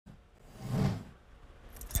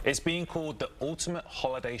It's being called the ultimate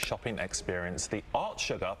holiday shopping experience. The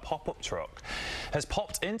ArtSugar pop-up truck has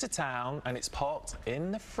popped into town and it's parked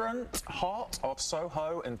in the front heart of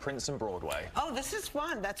SoHo and Prince and Broadway. Oh, this is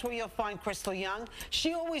fun. That's where you'll find Crystal Young.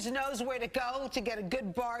 She always knows where to go to get a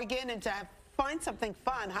good bargain and to find something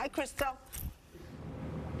fun. Hi, Crystal.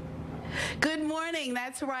 Good morning.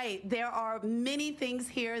 That's right. There are many things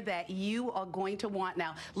here that you are going to want.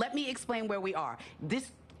 Now, let me explain where we are.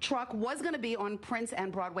 This truck was going to be on Prince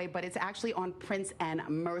and Broadway, but it's actually on Prince and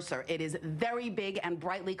Mercer. It is very big and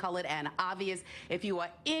brightly colored and obvious. If you are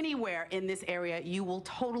anywhere in this area, you will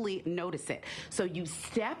totally notice it. So you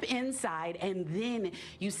step inside and then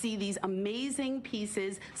you see these amazing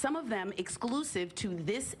pieces, some of them exclusive to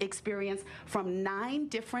this experience from 9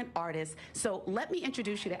 different artists. So let me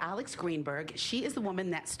introduce you to Alex Greenberg. She is the woman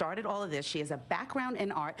that started all of this. She has a background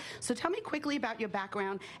in art. So tell me quickly about your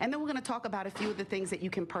background, and then we're going to talk about a few of the things that you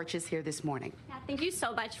can purchase here this morning. Yeah, thank you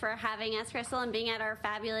so much for having us, Crystal, and being at our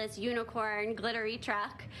fabulous unicorn glittery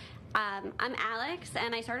truck. I'm Alex,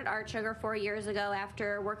 and I started ArtSugar 4 years ago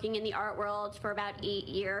after working in the art world for about 8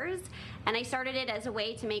 years. And I started it as a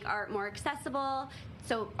way to make art more accessible.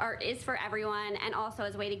 So art is for everyone, and also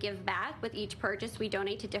as a way to give back. With each purchase, we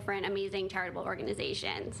donate to different amazing charitable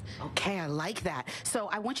organizations. Okay, I like that. So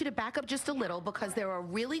I want you to back up just a little because there are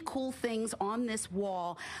really cool things on this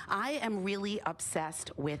wall. I am really obsessed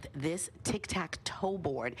with this tic-tac-toe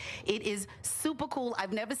board. It is super cool.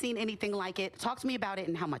 I've never seen anything like it. Talk to me about it,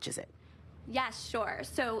 and how much is it? Yes, sure.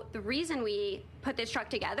 So the reason we put this truck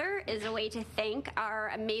together is a way to thank our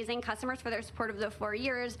amazing customers for their support of the 4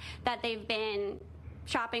 years that they've been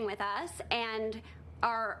shopping with us, and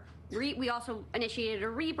we also initiated a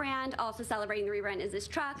rebrand. Also celebrating the rebrand is this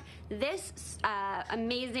truck. This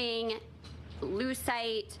amazing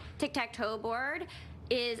lucite tic-tac-toe board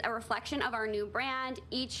is a reflection of our new brand.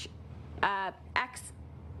 Each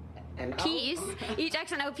each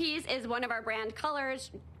X and O piece is one of our brand colors,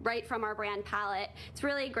 right from our brand palette. It's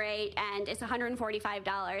really great, and it's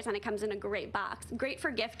 $145, and it comes in a great box. Great for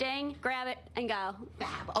gifting. Grab it and go.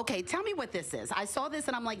 Okay, tell me what this is. I saw this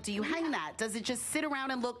and I'm like, do you hang that? Does it just sit around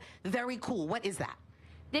and look very cool? What is that?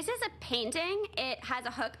 This is a painting. It has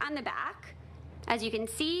a hook on the back. As you can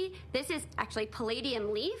see, this is actually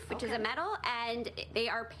palladium leaf, which is a metal, and they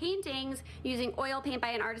are paintings using oil paint by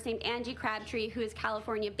an artist named Angie Crabtree, who is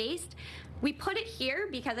California-based. We put it here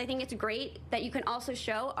because I think it's great that you can also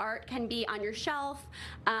show art can be on your shelf,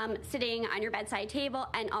 sitting on your bedside table,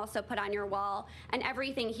 and also put on your wall. And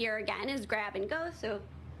everything here, again, is grab and go, so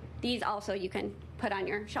these also you can put on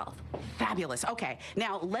your shelf. Fabulous. Okay,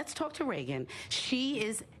 now let's talk to Reagan. She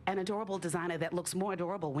is an adorable designer that looks more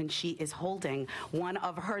adorable when she is holding one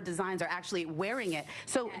of her designs or actually wearing it.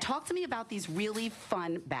 So talk to me about these really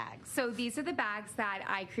fun bags. So these are the bags that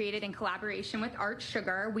I created in collaboration with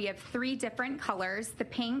ArtSugar. We have 3 different colors, the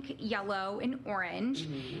pink, yellow, and orange.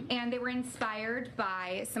 And they were inspired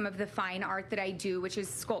by some of the fine art that I do, which is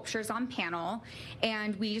sculptures on panel.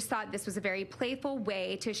 And we just thought this was a very playful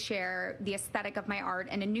way to share the aesthetic of my art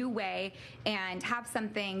in a new way and have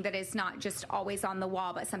something that is not just always on the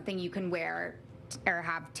wall, but something you can wear or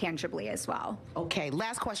have tangibly as well. Okay,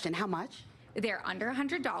 last question. How much? They're under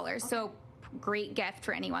 $100, so great gift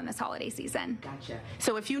for anyone this holiday season. Gotcha.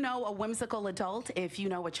 So if you know a whimsical adult, if you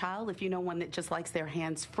know a child, if you know one that just likes their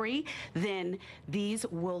hands free, then these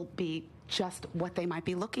will be just what they might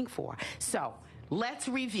be looking for. So let's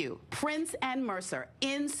review. Prince and Mercer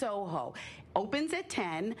in SoHo opens at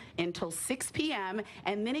 10 until 6 p.m.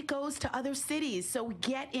 and then it goes to other cities. So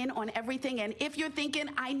get in on everything. And if you're thinking,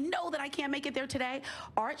 I know that I can't make it there today,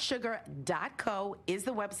 artsugar.co is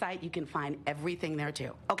the website. You can find everything there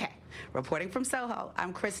too. Okay, reporting from SoHo,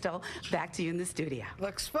 I'm Crystal. Back to you in the studio.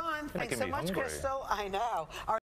 Looks fun. Thanks so much, hungry. Crystal. I know.